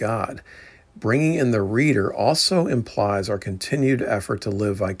with God. Bringing in the reader also implies our continued effort to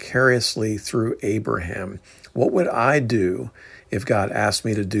live vicariously through Abraham. What would I do if God asked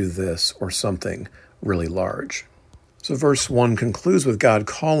me to do this or something really large? So verse 1 concludes with God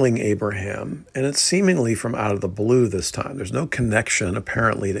calling Abraham, and it's seemingly from out of the blue this time. There's no connection,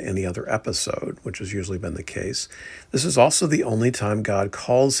 apparently, to any other episode, which has usually been the case. This is also the only time God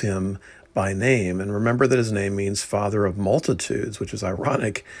calls him by name. And remember that his name means father of multitudes, which is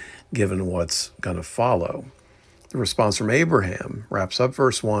ironic given what's going to follow. The response from Abraham wraps up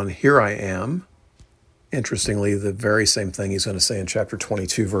verse 1, "Here I am." Interestingly, the very same thing he's going to say in chapter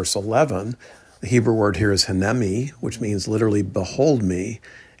 22, verse 11. The Hebrew word here is hinemi, which means literally "behold me,"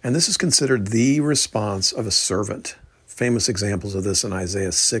 and this is considered the response of a servant. Famous examples of this in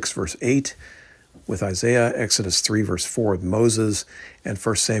Isaiah 6, verse 8 with Isaiah, Exodus 3, verse 4 with Moses, and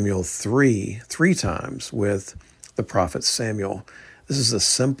 1 Samuel 3 times with the prophet Samuel. This is a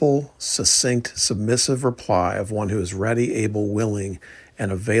simple, succinct, submissive reply of one who is ready, able, willing,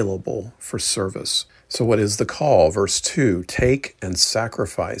 and available for service. So what is the call? Verse 2, take and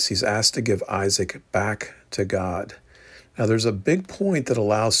sacrifice. He's asked to give Isaac back to God. Now, there's a big point that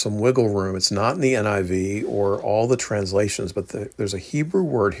allows some wiggle room. It's not in the NIV or all the translations, but there's a Hebrew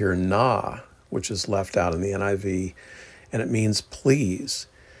word here, na, which is left out in the NIV, and it means please.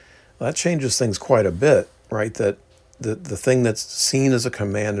 Well, that changes things quite a bit, right? That the thing that's seen as a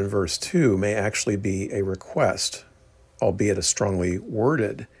command in verse 2 may actually be a request, albeit a strongly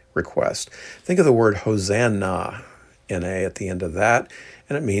worded request. Think of the word Hosanna, N-A, at the end of that,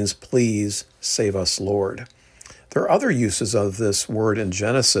 and it means please save us, Lord. There are other uses of this word in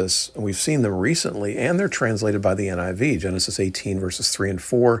Genesis, and we've seen them recently, and they're translated by the NIV. Genesis 18, verses 3 and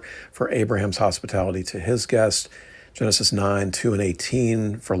 4, for Abraham's hospitality to his guest. Genesis 9, 2 and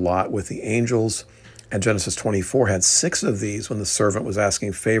 18, for Lot with the angels. And Genesis 24 had 6 of these when the servant was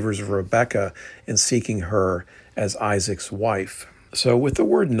asking favors of Rebekah in seeking her as Isaac's wife. So with the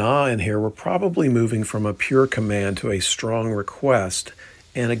word na in here, we're probably moving from a pure command to a strong request.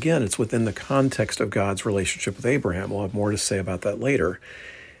 And again, it's within the context of God's relationship with Abraham. We'll have more to say about that later.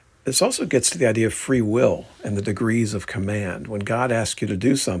 This also gets to the idea of free will and the degrees of command. When God asks you to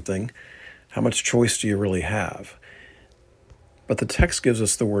do something, how much choice do you really have? But the text gives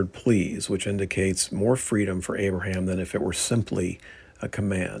us the word please, which indicates more freedom for Abraham than if it were simply a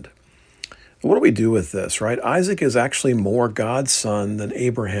command. What do we do with this, right? Isaac is actually more God's son than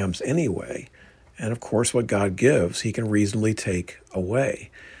Abraham's anyway. And of course, what God gives, he can reasonably take away.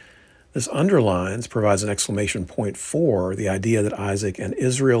 This provides an exclamation point for the idea that Isaac and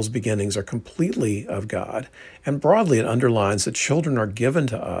Israel's beginnings are completely of God. And broadly, it underlines that children are given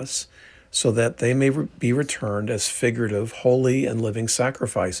to us so that they may be returned as figurative, holy, and living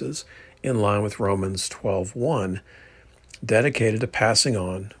sacrifices in line with Romans 12:1, dedicated to passing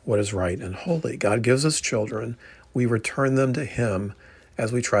on what is right and holy. God gives us children. We return them to him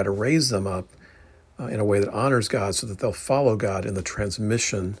as we try to raise them up in a way that honors God so that they'll follow God in the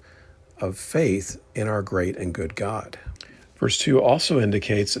transmission of faith in our great and good God. Verse 2 also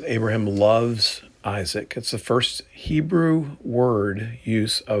indicates that Abraham loves Isaac. It's the first Hebrew word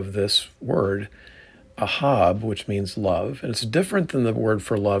use of this word, ahab, which means love. And it's different than the word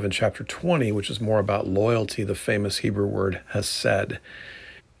for love in chapter 20, which is more about loyalty, the famous Hebrew word hesed.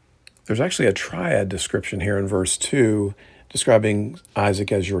 There's actually a triad description here in verse 2, describing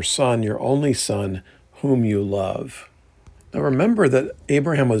Isaac as your son, your only son, whom you love. Now remember that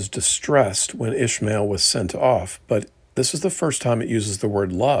Abraham was distressed when Ishmael was sent off, but this is the first time it uses the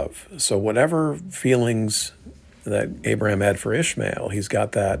word love. So whatever feelings that Abraham had for Ishmael, he's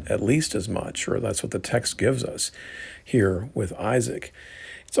got that at least as much, or that's what the text gives us here with Isaac.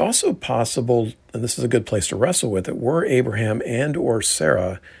 It's also possible, and this is a good place to wrestle with it, were Abraham and or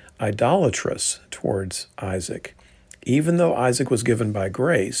Sarah idolatrous towards Isaac? Even though Isaac was given by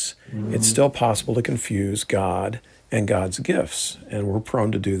grace, it's still possible to confuse God and God's gifts, and we're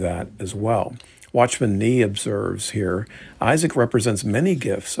prone to do that as well. Watchman Nee observes here, Isaac represents many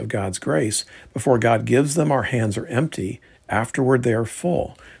gifts of God's grace. Before God gives them, our hands are empty. Afterward, they are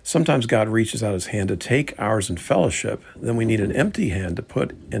full. Sometimes God reaches out his hand to take ours in fellowship. Then we need an empty hand to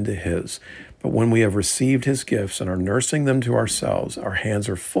put into his. But when we have received his gifts and are nursing them to ourselves, our hands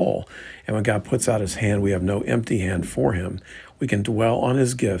are full. And when God puts out his hand, we have no empty hand for him. We can dwell on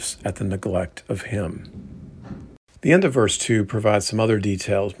his gifts at the neglect of him. The end of verse 2 provides some other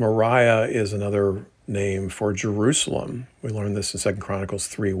details. Moriah is another name for Jerusalem. We learned this in 2 Chronicles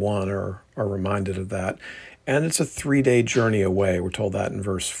 3:1, or are reminded of that. And it's a 3-day journey away. We're told that in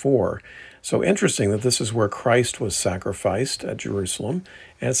verse 4. So interesting that this is where Christ was sacrificed at Jerusalem,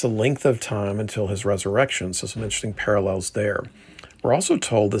 and it's a length of time until his resurrection. So some interesting parallels there. We're also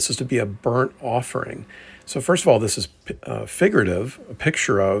told this is to be a burnt offering. So first of all, this is figurative, a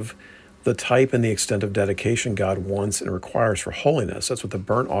picture of the type and the extent of dedication God wants and requires for holiness. That's what the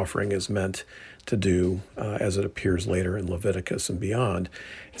burnt offering is meant to do as it appears later in Leviticus and beyond.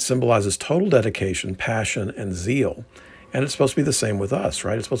 It symbolizes total dedication, passion, and zeal. And it's supposed to be the same with us,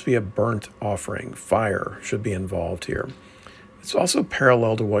 right? It's supposed to be a burnt offering. Fire should be involved here. It's also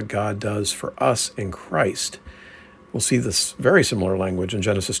parallel to what God does for us in Christ. We'll see this very similar language in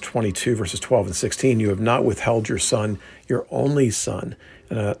Genesis 22, verses 12 and 16. You have not withheld your son, your only son.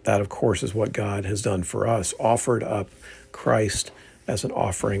 And that, of course, is what God has done for us, offered up Christ as an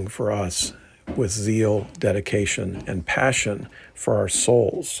offering for us with zeal, dedication, and passion for our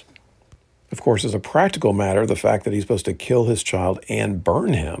souls. Of course, as a practical matter, the fact that he's supposed to kill his child and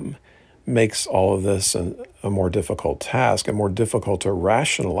burn him makes all of this a more difficult task, and more difficult to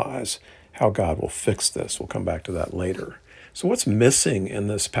rationalize how God will fix this. We'll come back to that later. So what's missing in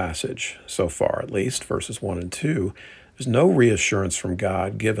this passage so far, at least, verses 1 and 2? There's no reassurance from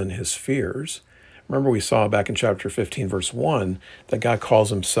God given his fears. Remember, we saw back in chapter 15, verse 1, that God calls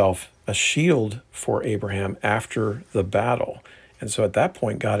himself a shield for Abraham after the battle. And so at that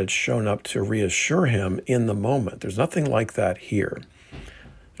point, God had shown up to reassure him in the moment. There's nothing like that here.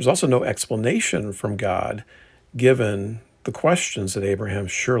 There's also no explanation from God given the questions that Abraham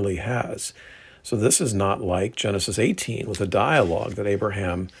surely has. So this is not like Genesis 18 with a dialogue that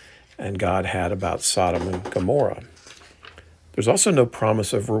Abraham and God had about Sodom and Gomorrah. There's also no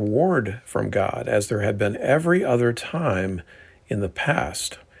promise of reward from God, as there had been every other time in the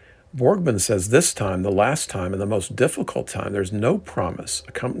past. Borgman says this time, the last time, and the most difficult time, there's no promise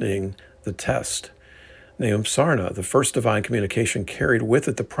accompanying the test. Nahum Sarna, the first divine communication, carried with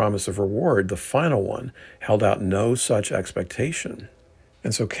it the promise of reward. The final one held out no such expectation.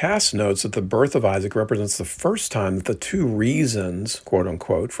 And so Cass notes that the birth of Isaac represents the first time that the two reasons, quote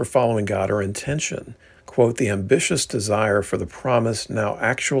unquote, for following God are in tension. Quote, the ambitious desire for the promised, now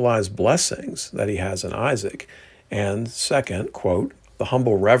actualized blessings that he has in Isaac. And second, quote, the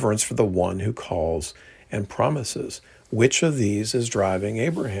humble reverence for the one who calls and promises. Which of these is driving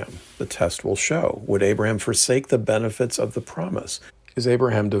Abraham? The test will show. Would Abraham forsake the benefits of the promise? Is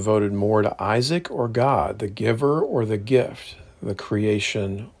Abraham devoted more to Isaac or God, the giver or the gift, the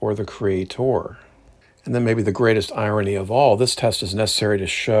creation or the creator? And then maybe the greatest irony of all, this test is necessary to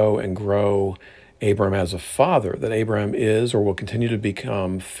show and grow Abraham as a father, that Abraham is or will continue to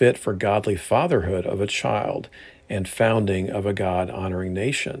become fit for godly fatherhood of a child and founding of a God-honoring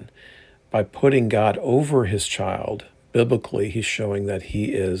nation. By putting God over his child, biblically, he's showing that he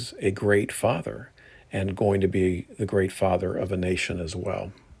is a great father and going to be the great father of a nation as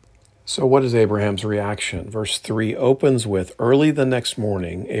well. So what is Abraham's reaction? Verse 3 opens with, early the next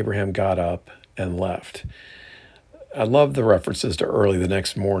morning, Abraham got up and left. I love the references to early the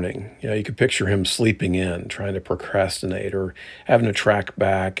next morning. You know, you could picture him sleeping in, trying to procrastinate, or having to track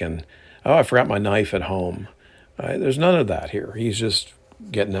back and, oh, I forgot my knife at home. There's none of that here. He's just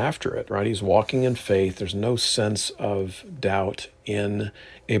getting after it, right? He's walking in faith. There's no sense of doubt in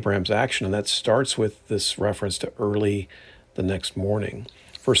Abraham's action, and that starts with this reference to early the next morning.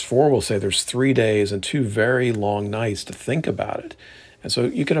 Verse 4 will say there's 3 days and 2 very long nights to think about it. And so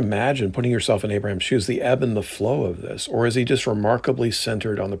you can imagine putting yourself in Abraham's shoes, the ebb and the flow of this. Or is he just remarkably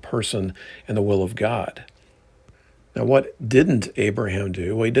centered on the person and the will of God? Now, what didn't Abraham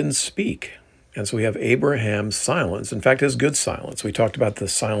do? Well, he didn't speak. And so we have Abraham's silence. In fact, his good silence. We talked about the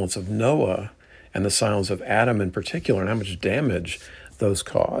silence of Noah and the silence of Adam in particular and how much damage those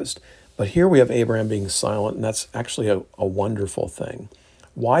caused. But here we have Abraham being silent, and that's actually a wonderful thing.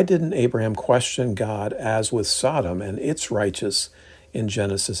 Why didn't Abraham question God as with Sodom and its righteous in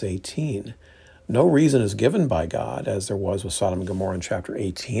Genesis 18? No reason is given by God, as there was with Sodom and Gomorrah in chapter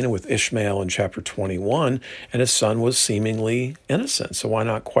 18 and with Ishmael in chapter 21, and his son was seemingly innocent, so why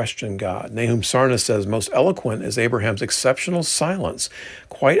not question God? Nahum Sarna says, most eloquent is Abraham's exceptional silence,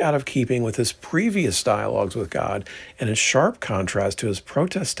 quite out of keeping with his previous dialogues with God, and in sharp contrast to his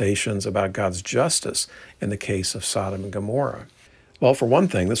protestations about God's justice in the case of Sodom and Gomorrah. Well, for one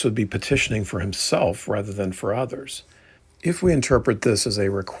thing, this would be petitioning for himself rather than for others. If we interpret this as a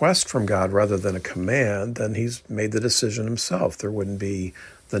request from God rather than a command, then he's made the decision himself. There wouldn't be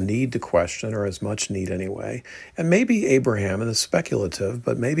the need to question, or as much need anyway. And maybe Abraham, and it's speculative,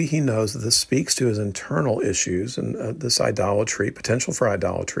 but maybe he knows that this speaks to his internal issues and this idolatry, potential for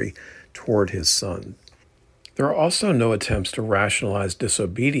idolatry toward his son. There are also no attempts to rationalize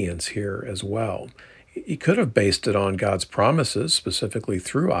disobedience here as well. He could have based it on God's promises, specifically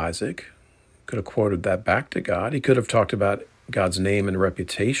through Isaac, could have quoted that back to God. He could have talked about God's name and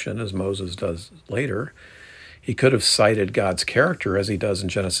reputation, as Moses does later. He could have cited God's character, as he does in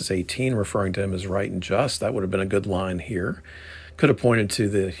Genesis 18, referring to him as right and just. That would have been a good line here. Could have pointed to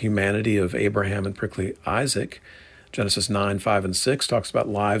the humanity of Abraham and prickly Isaac. Genesis 9, 5, and 6 talks about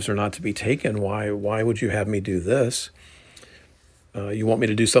lives are not to be taken. Why would you have me do this? You want me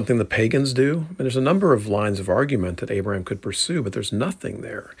to do something the pagans do? And there's a number of lines of argument that Abraham could pursue, but there's nothing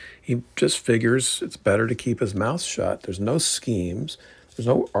there. He just figures it's better to keep his mouth shut. There's no schemes. There's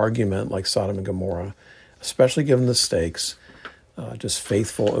no argument like Sodom and Gomorrah, especially given the stakes. Just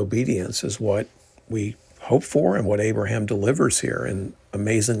faithful obedience is what we hope for and what Abraham delivers here in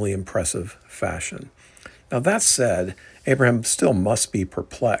amazingly impressive fashion. Now, that said, Abraham still must be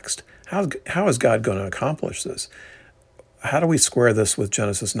perplexed. How is God going to accomplish this? How do we square this with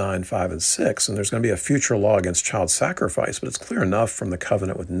Genesis 9, 5, and 6? And there's going to be a future law against child sacrifice, but it's clear enough from the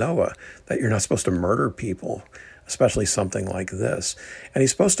covenant with Noah that you're not supposed to murder people, especially something like this. And he's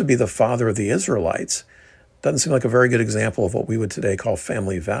supposed to be the father of the Israelites. Doesn't seem like a very good example of what we would today call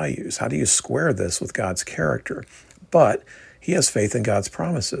family values. How do you square this with God's character? But He has faith in God's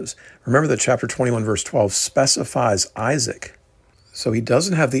promises. Remember that chapter 21, verse 12 specifies Isaac. So he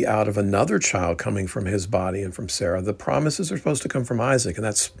doesn't have the out of another child coming from his body and from Sarah. The promises are supposed to come from Isaac, and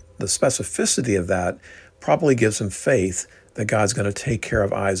that's the specificity of that probably gives him faith that God's going to take care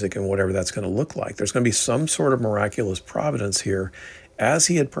of Isaac and whatever that's going to look like. There's going to be some sort of miraculous providence here, as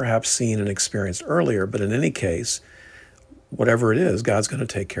he had perhaps seen and experienced earlier. But in any case, whatever it is, God's going to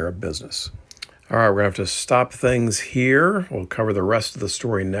take care of business. All right, we're going to have to stop things here. We'll cover the rest of the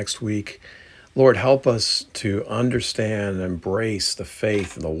story next week. Lord, help us to understand and embrace the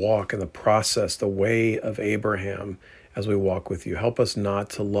faith and the walk and the process, the way of Abraham as we walk with you. Help us not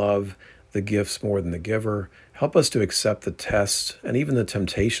to love the gifts more than the giver. Help us to accept the tests and even the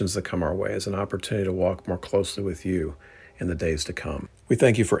temptations that come our way as an opportunity to walk more closely with you in the days to come. We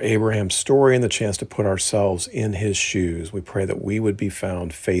thank you for Abraham's story and the chance to put ourselves in his shoes. We pray that we would be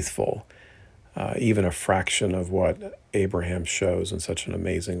found faithful, even a fraction of what Abraham shows in such an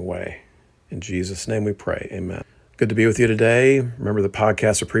amazing way. In Jesus' name we pray, amen. Good to be with you today. Remember, the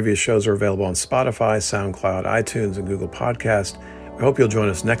podcast or previous shows are available on Spotify, SoundCloud, iTunes, and Google Podcast. We hope you'll join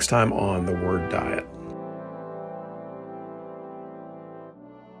us next time on The Word Diet.